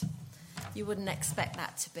you wouldn't expect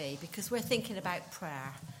that to be, because we're thinking about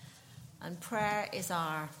prayer. And prayer is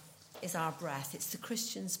our breath. It's the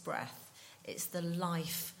Christian's breath. It's the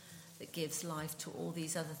life that gives life to all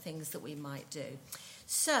these other things that we might do.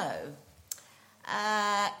 So,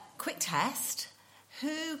 quick test.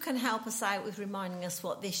 Who can help us out with reminding us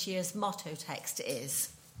what this year's motto text is?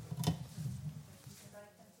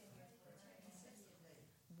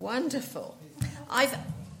 Wonderful.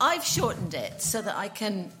 I've shortened it so that I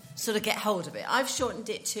can sort of get hold of it. I've shortened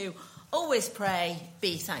it to always pray,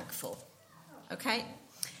 be thankful. Okay?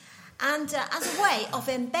 And as a way of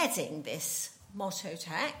embedding this motto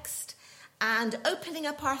text and opening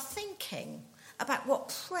up our thinking about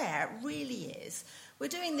what prayer really is, we're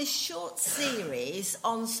doing this short series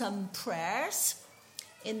on some prayers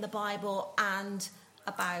in the Bible and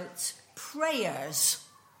about prayers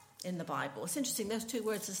in the Bible. It's interesting, those two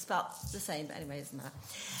words are spelled the same, but anyway, it doesn't matter.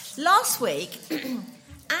 Last week,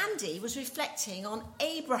 Andy was reflecting on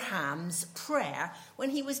Abraham's prayer when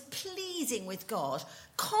he was pleading with God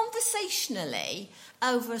conversationally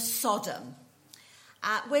over Sodom,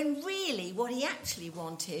 when really what he actually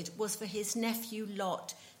wanted was for his nephew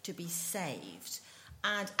Lot to be saved.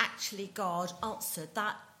 And actually God answered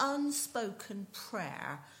that unspoken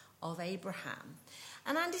prayer of Abraham.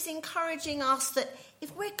 And Andy's encouraging us that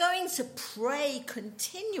if we're going to pray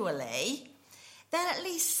continually, then at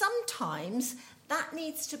least sometimes that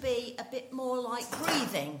needs to be a bit more like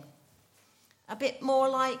breathing, a bit more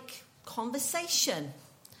like conversation,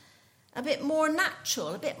 a bit more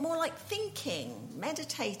natural, a bit more like thinking,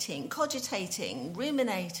 meditating, cogitating,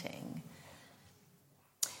 ruminating.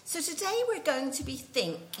 So today we're going to be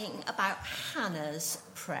thinking about Hannah's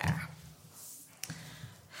prayer.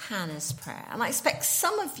 Hannah's prayer. And I expect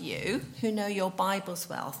some of you who know your Bibles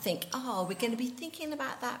well think, we're going to be thinking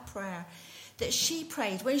about that prayer that she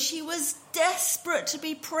prayed when she was desperate to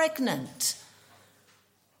be pregnant.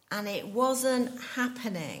 And it wasn't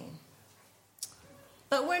happening.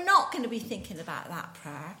 But we're not going to be thinking about that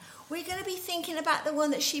prayer. We're going to be thinking about the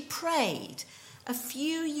one that she prayed a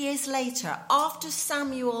few years later, after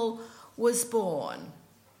Samuel was born.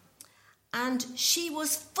 And she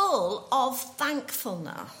was full of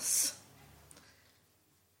thankfulness.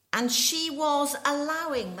 And she was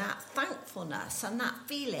allowing that thankfulness and that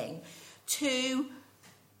feeling to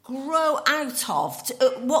grow out of,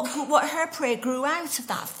 what her prayer grew out of,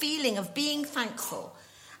 that feeling of being thankful.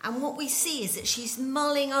 And what we see is that she's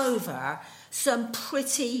mulling over some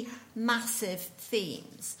pretty massive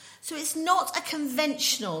themes. So it's not a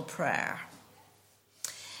conventional prayer.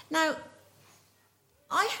 Now,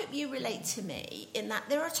 I hope you relate to me in that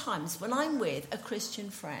there are times when I'm with a Christian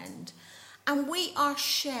friend and we are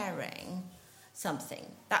sharing something.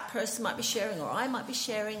 That person might be sharing, or I might be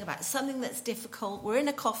sharing about something that's difficult. We're in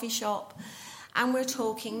a coffee shop and we're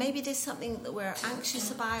talking. Maybe there's something that we're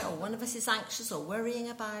anxious about, or one of us is anxious or worrying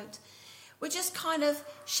about. We're just kind of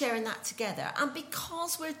sharing that together. And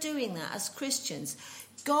because we're doing that as Christians,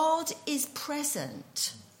 God is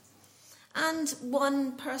present. And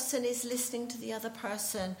one person is listening to the other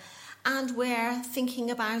person, and we're thinking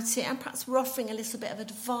about it, and perhaps we're offering a little bit of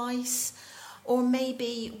advice, or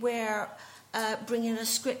maybe we're bringing a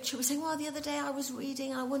scripture. We're saying, well, the other day I was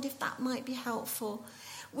reading, I wonder if that might be helpful.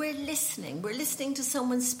 We're listening to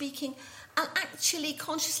someone speaking, and actually,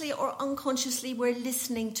 consciously or unconsciously, we're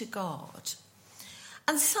listening to God.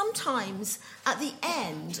 And sometimes at the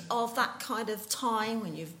end of that kind of time,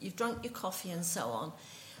 when you've drunk your coffee and so on,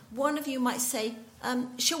 one of you might say,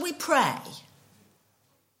 shall we pray?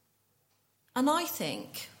 And I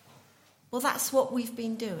think, well, that's what we've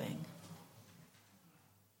been doing.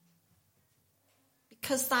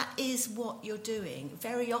 Because that is what you're doing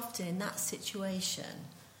very often in that situation.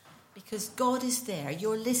 Because God is there,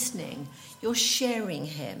 you're listening, you're sharing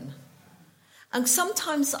him. And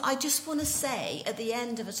sometimes I just want to say at the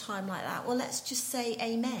end of a time like that, well, let's just say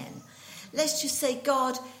amen. Let's just say,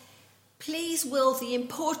 God, please will the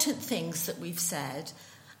important things that we've said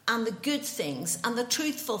and the good things and the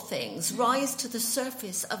truthful things rise to the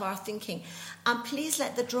surface of our thinking. And please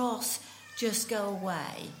let the dross just go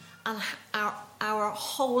away. And our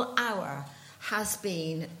whole hour has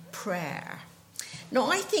been prayer. Now,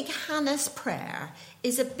 I think Hannah's prayer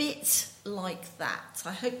is a bit like that.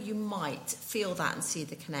 I hope you might feel that and see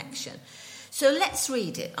the connection. So let's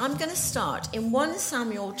read it. I'm going to start in 1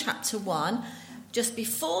 Samuel chapter 1, just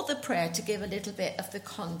before the prayer, to give a little bit of the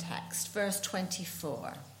context. Verse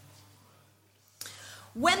 24.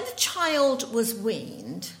 When the child was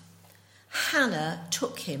weaned, Hanna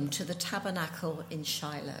took him to the tabernacle in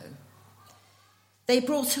Shiloh. They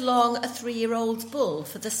brought along a 3-year-old bull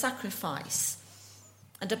for the sacrifice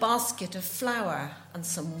and a basket of flour and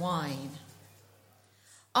some wine.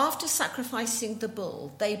 After sacrificing the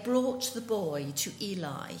bull, they brought the boy to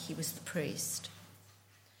Eli. He was the priest.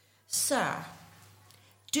 "Sir,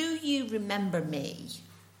 do you remember me?"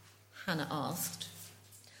 Hannah asked.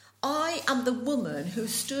 "I am the woman who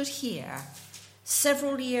stood here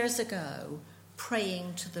several years ago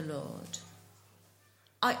praying to the Lord.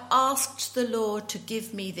 I asked the Lord to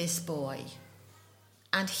give me this boy,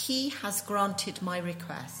 and he has granted my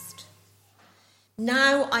request.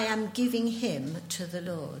 Now I am giving him to the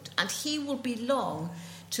Lord, and he will belong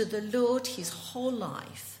to the Lord his whole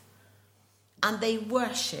life." And they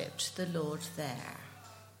worshipped the Lord there.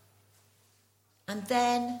 And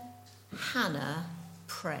then Hannah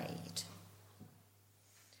prayed.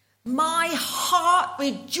 "My heart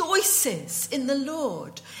rejoices in the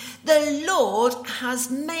Lord. The Lord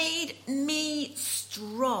has made me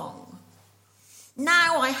strong.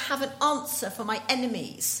 Now I have an answer for my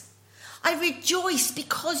enemies. I rejoice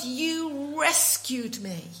because you rescued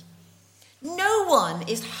me. No one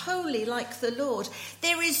is holy like the Lord.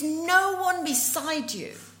 There is no one beside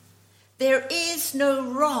you. There is no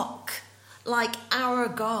rock like our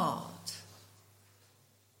God.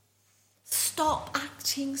 Stop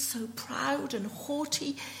acting so proud and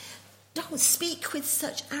haughty. Don't speak with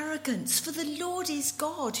such arrogance, for the Lord is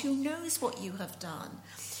God who knows what you have done.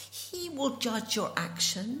 He will judge your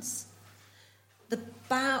actions. The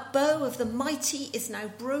bow of the mighty is now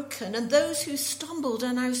broken, and those who stumbled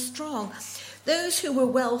are now strong. Those who were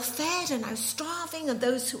well fed are now starving, and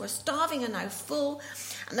those who are starving are now full.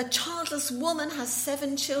 And the childless woman has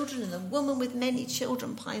 7 children, and the woman with many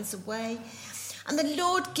children pines away. And the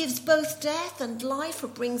Lord gives both death and life, or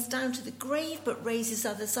brings down to the grave, but raises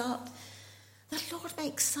others up. The Lord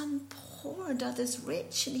makes some poor and others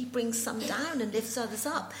rich, and he brings some down and lifts others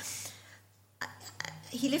up.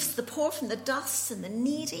 He lifts the poor from the dust and the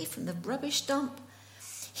needy from the rubbish dump.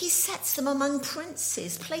 He sets them among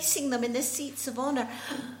princes, placing them in the seats of honour.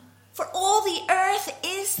 For all the earth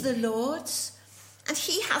is the Lord's, and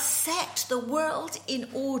he has set the world in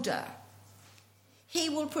order. He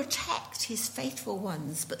will protect his faithful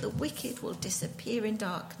ones, but the wicked will disappear in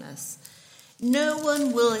darkness. No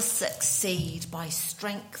one will succeed by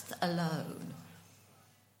strength alone.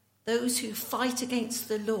 Those who fight against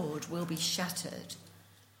the Lord will be shattered.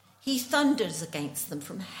 He thunders against them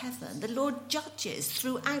from heaven. The Lord judges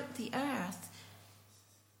throughout the earth.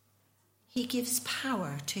 He gives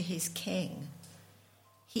power to his king.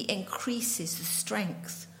 He increases the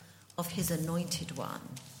strength of his anointed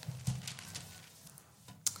one.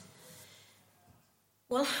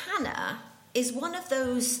 Well, Hannah is one of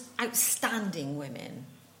those outstanding women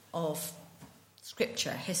of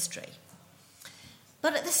scripture history.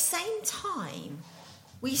 But at the same time,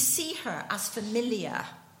 we see her as familiar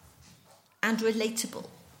and relatable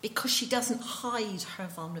because she doesn't hide her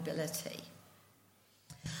vulnerability.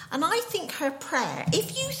 And I think her prayer,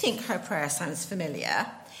 if you think her prayer sounds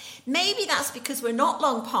familiar, maybe that's because we're not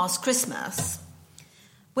long past Christmas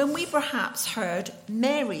when we perhaps heard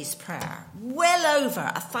Mary's prayer well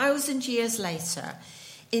over 1,000 years later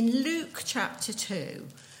in Luke chapter 2.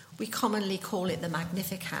 We commonly call it the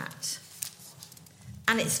Magnificat.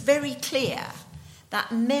 And it's very clear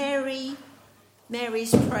that Mary's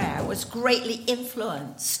prayer was greatly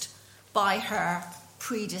influenced by her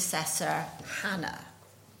predecessor Hannah.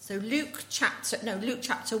 So Luke chapter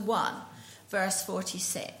 1, verse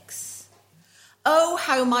 46. "Oh,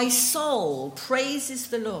 how my soul praises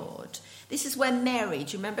the Lord." This is when Mary,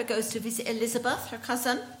 do you remember, goes to visit Elizabeth, her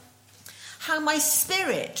cousin? "How my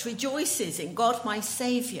spirit rejoices in God my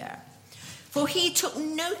Saviour, for he took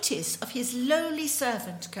notice of his lowly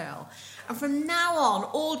servant girl. And from now on,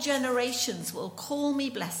 all generations will call me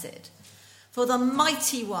blessed. For the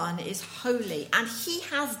mighty one is holy, and he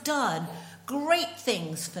has done great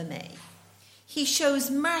things for me. He shows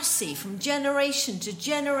mercy from generation to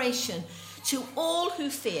generation to all who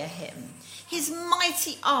fear him. His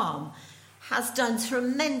mighty arm has done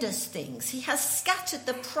tremendous things. He has scattered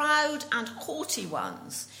the proud and haughty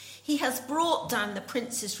ones. He has brought down the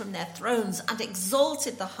princes from their thrones and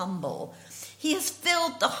exalted the humble. He has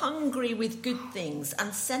filled the hungry with good things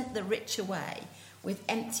and sent the rich away with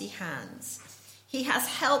empty hands. He has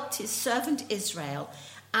helped his servant Israel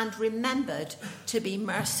and remembered to be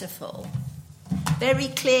merciful." Very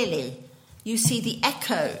clearly, you see the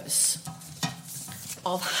echoes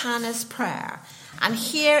of Hannah's prayer. And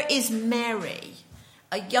here is Mary,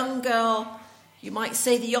 a young girl, you might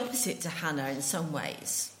say the opposite to Hannah in some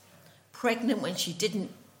ways. Pregnant when she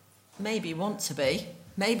didn't maybe want to be,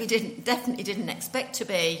 definitely didn't expect to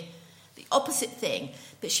be, the opposite thing,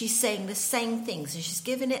 but she's saying the same things, and she's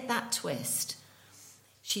given it that twist.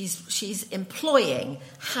 She's employing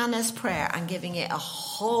Hannah's prayer and giving it a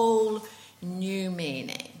whole new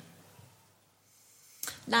meaning.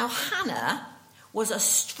 Now, Hanna was a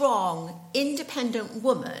strong, independent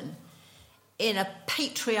woman in a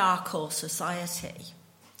patriarchal society.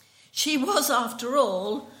 She was, after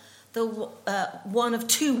all, the one of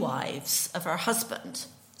two wives of her husband,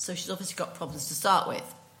 so she's obviously got problems to start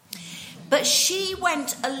with. But she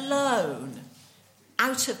went alone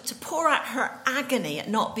to pour out her agony at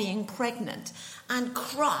not being pregnant and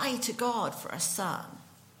cry to God for a son.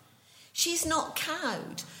 She's not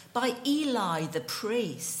cowed by Eli the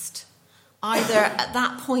priest, either at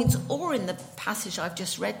that point or in the passage I've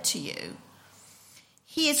just read to you.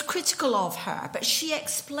 He is critical of her, but she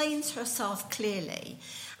explains herself clearly,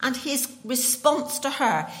 and his response to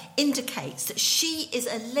her indicates that she is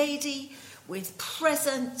a lady with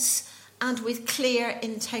presence and with clear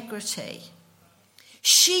integrity.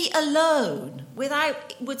 She alone,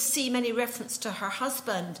 would seem any reference to her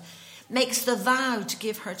husband, makes the vow to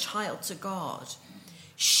give her child to God.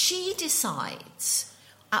 She decides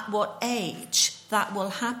at what age that will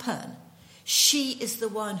happen. She is the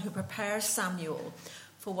one who prepares Samuel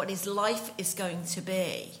for what his life is going to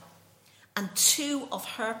be. And two of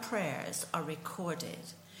her prayers are recorded.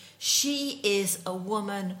 She is a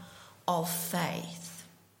woman of faith.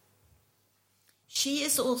 She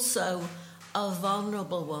is also a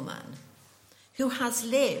vulnerable woman who has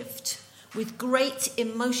lived with great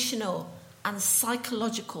emotional and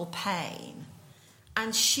psychological pain,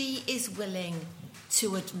 and she is willing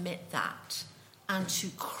to admit that and to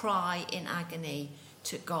cry in agony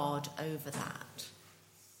to God over that.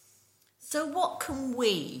 So what can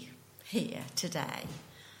we here today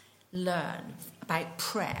learn about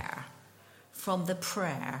prayer from the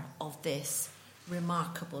prayer of this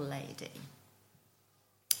remarkable lady?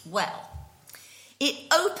 Well, it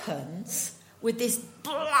opens with this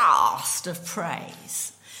blast of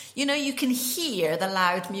praise. You know, you can hear the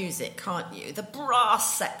loud music, can't you? The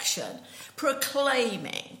brass section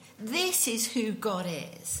proclaiming, this is who God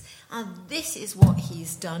is, and this is what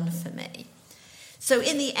he's done for me. So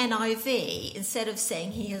in the NIV, instead of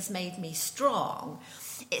saying he has made me strong,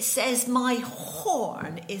 it says my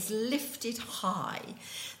horn is lifted high.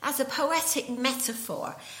 That's a poetic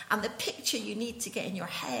metaphor, and the picture you need to get in your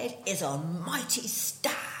head is a mighty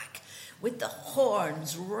stag with the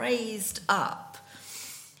horns raised up.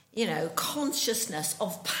 You know, consciousness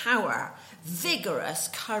of power, vigorous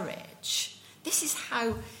courage. This is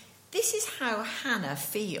how Hanna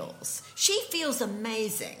feels. She feels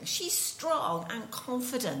amazing. She's strong and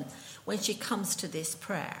confident when she comes to this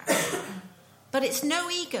prayer. But it's no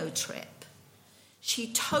ego trip.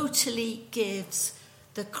 She totally gives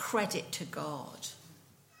the credit to God.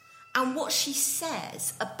 And what she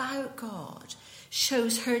says about God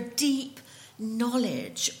shows her deep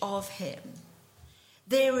knowledge of him.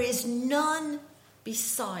 There is none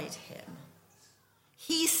beside him.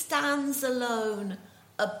 He stands alone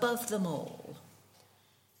above them all.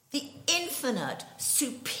 The infinite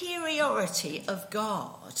superiority of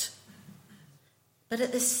God. But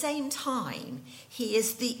at the same time, he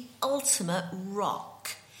is the ultimate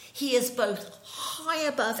rock. He is both high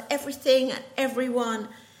above everything and everyone,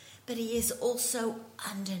 but he is also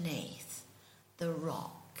underneath the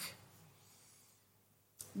rock.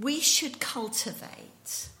 We should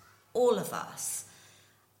cultivate, all of us,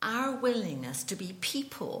 our willingness to be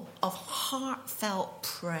people of heartfelt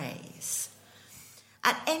praise.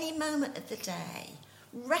 At any moment of the day,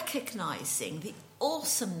 recognizing the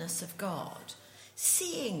awesomeness of God,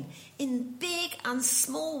 seeing in big and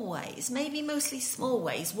small ways, maybe mostly small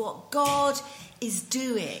ways, what God is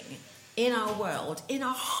doing in our world, in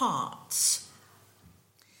our hearts,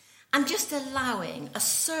 and just allowing a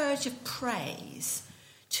surge of praise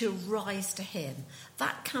to rise to him.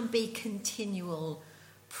 That can be continual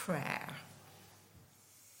prayer.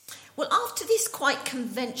 Well, after this quite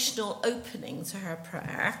conventional opening to her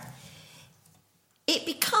prayer, it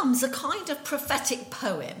becomes a kind of prophetic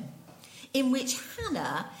poem in which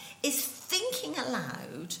Hanna is thinking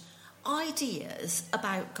aloud ideas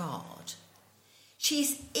about God.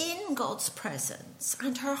 She's in God's presence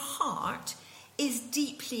and her heart is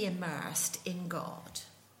deeply immersed in God.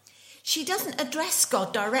 She doesn't address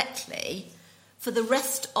God directly for the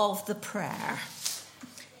rest of the prayer,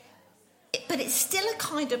 but it's still a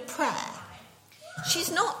kind of prayer.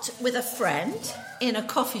 She's not with a friend in a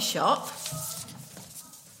coffee shop.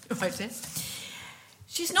 Right.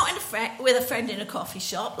 She's not with a friend in a coffee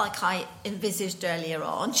shop like I envisaged earlier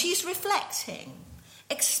on. She's reflecting,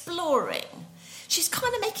 exploring. She's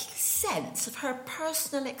kind of making sense of her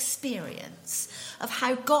personal experience of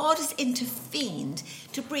how God has intervened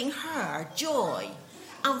to bring her joy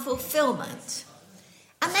and fulfillment.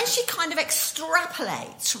 And then she kind of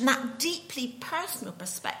extrapolates from that deeply personal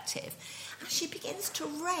perspective, and she begins to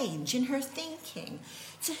range in her thinking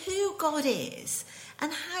to who God is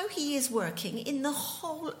and how he is working in the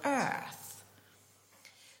whole earth.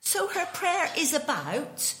 So her prayer is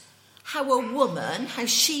about how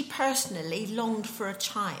she personally longed for a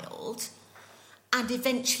child and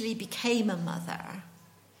eventually became a mother.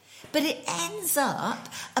 But it ends up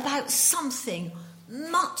about something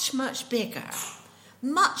much, much bigger,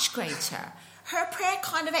 much greater. Her prayer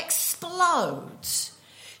kind of explodes.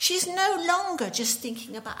 She's no longer just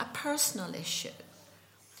thinking about a personal issue,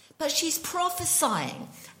 but she's prophesying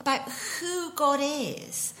about who God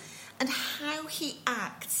is and how he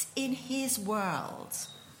acts in his world.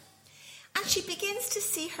 And she begins to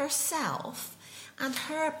see herself and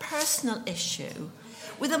her personal issue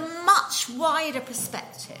with a much wider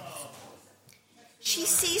perspective. She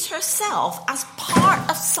sees herself as part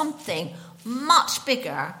of something much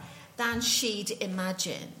bigger than she'd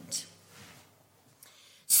imagined.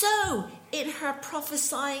 So, in her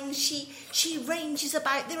prophesying, she ranges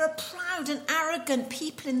about, there are proud and arrogant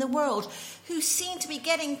people in the world who seem to be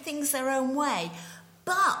getting things their own way.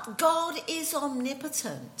 But God is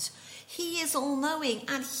omnipotent. He is all-knowing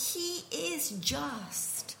and he is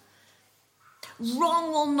just.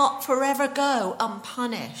 Wrong will not forever go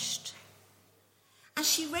unpunished. And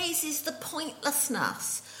she raises the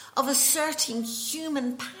pointlessness of asserting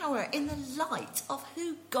human power in the light of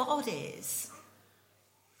who God is.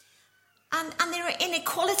 And there are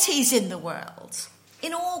inequalities in the world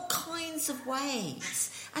in all kinds of ways.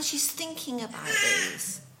 And she's thinking about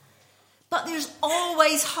these. But there's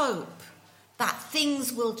always hope that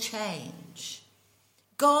things will change.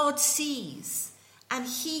 God sees and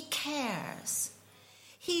he cares.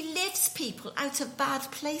 He lifts people out of bad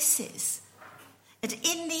places. And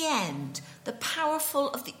in the end, the powerful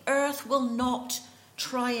of the earth will not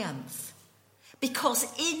triumph. Because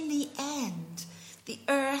in the end, the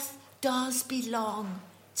earth does belong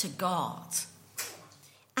to God.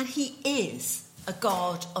 And he is a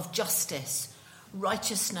God of justice,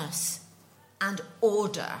 righteousness, and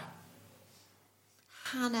order.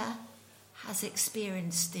 Hanna has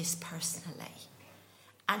experienced this personally,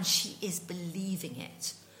 and she is believing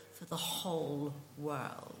it for the whole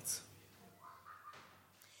world.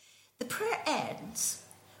 The prayer ends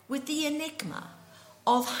with the enigma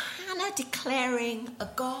of Hanna declaring a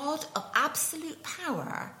God of absolute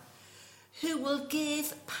power who will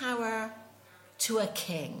give power to a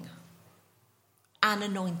king, an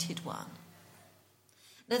anointed one.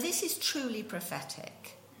 Now, this is truly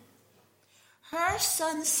prophetic. Her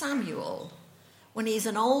son Samuel, when he's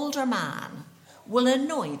an older man, will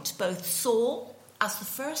anoint both Saul as the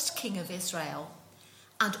first king of Israel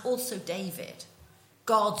and also David,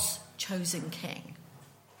 God's chosen king.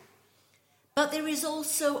 But there is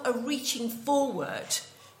also a reaching forward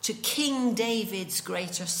to King David's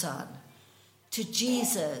greater son, to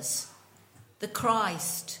Jesus, the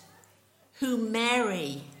Christ, who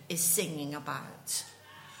Mary is singing about,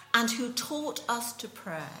 and who taught us to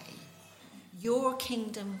pray, your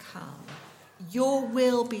kingdom come, your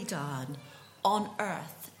will be done on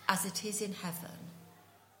earth as it is in heaven.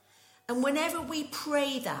 And whenever we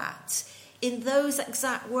pray that, in those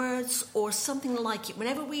exact words or something like it,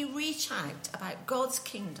 whenever we reach out about God's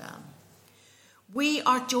kingdom, we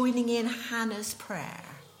are joining in Hannah's prayer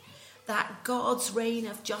that God's reign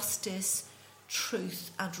of justice,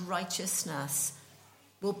 truth, and righteousness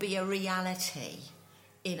will be a reality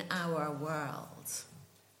in our world.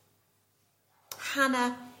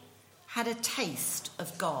 Hanna had a taste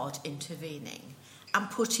of God intervening and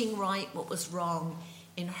putting right what was wrong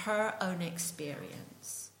in her own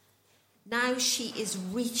experience. Now she is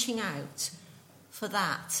reaching out for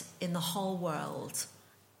that in the whole world,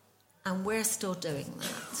 and we're still doing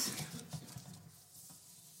that.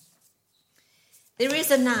 There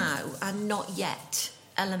is a now and not yet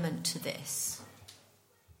element to this.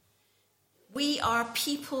 We are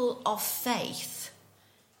people of faith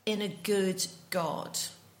in a good God.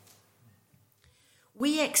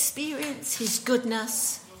 We experience his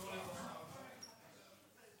goodness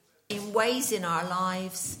in ways in our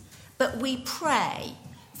lives, but we pray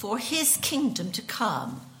for his kingdom to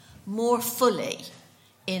come more fully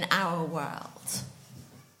in our world.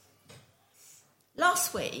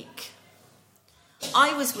 Last week,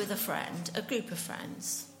 I was with a friend, a group of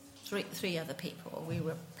friends, three other people. We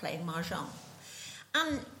were playing mahjong.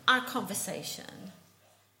 And our conversation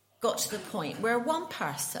got to the point where one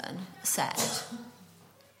person said,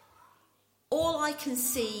 all I can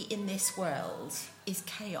see in this world is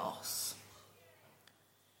chaos.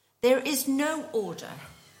 There is no order.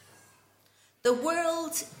 The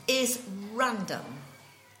world is random.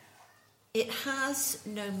 It has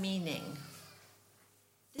no meaning.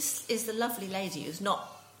 This is the lovely lady who's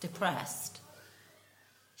not depressed.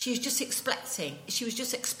 She was just expressing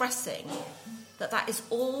that is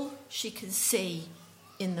all she can see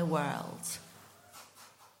in the world.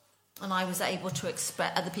 And I was able to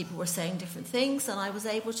express, other people were saying different things, and I was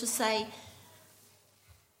able to say,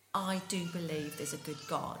 I do believe there's a good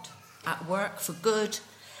God at work for good,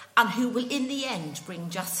 and who will in the end bring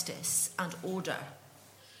justice and order.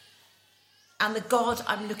 And the God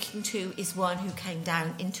I'm looking to is one who came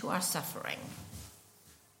down into our suffering.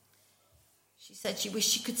 She said she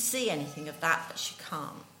wished she could see anything of that, but she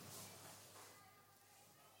can't.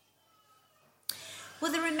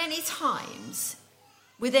 Well, there are many times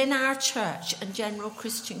within our church and general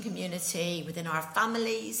Christian community, within our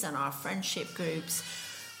families and our friendship groups,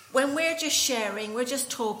 when we're just sharing, we're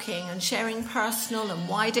just talking and sharing personal and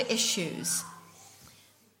wider issues.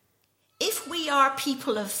 If we are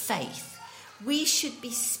people of faith, we should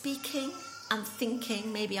be speaking and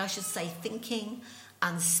thinking, maybe I should say thinking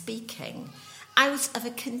and speaking, out of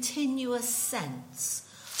a continuous sense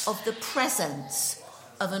of the presence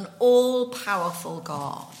of an all-powerful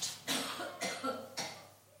God.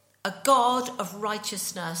 A God of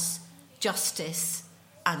righteousness, justice,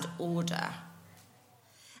 and order.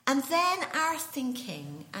 And then our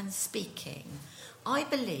thinking and speaking, I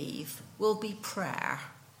believe, will be prayer.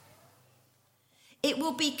 It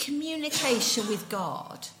will be communication with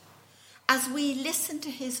God as we listen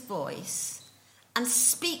to his voice and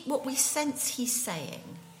speak what we sense he's saying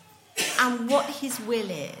and what his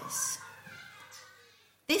will is.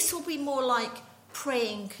 This will be more like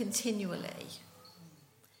praying continually.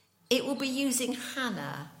 It will be using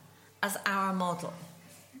Hanna as our model.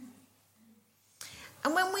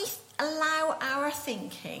 And when we allow our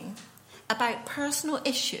thinking about personal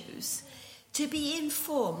issues to be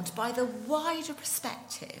informed by the wider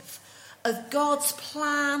perspective of God's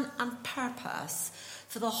plan and purpose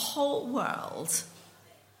for the whole world,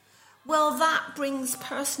 well, that brings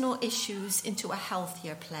personal issues into a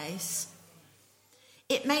healthier place.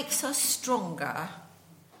 It makes us stronger.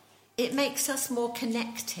 It makes us more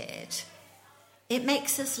connected. It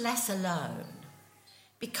makes us less alone.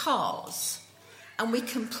 Because, and we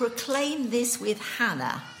can proclaim this with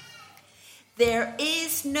Hanna, there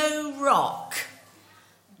is no rock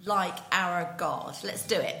like our God. Let's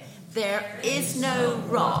do it. There is no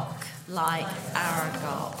rock like our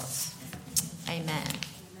God. Amen.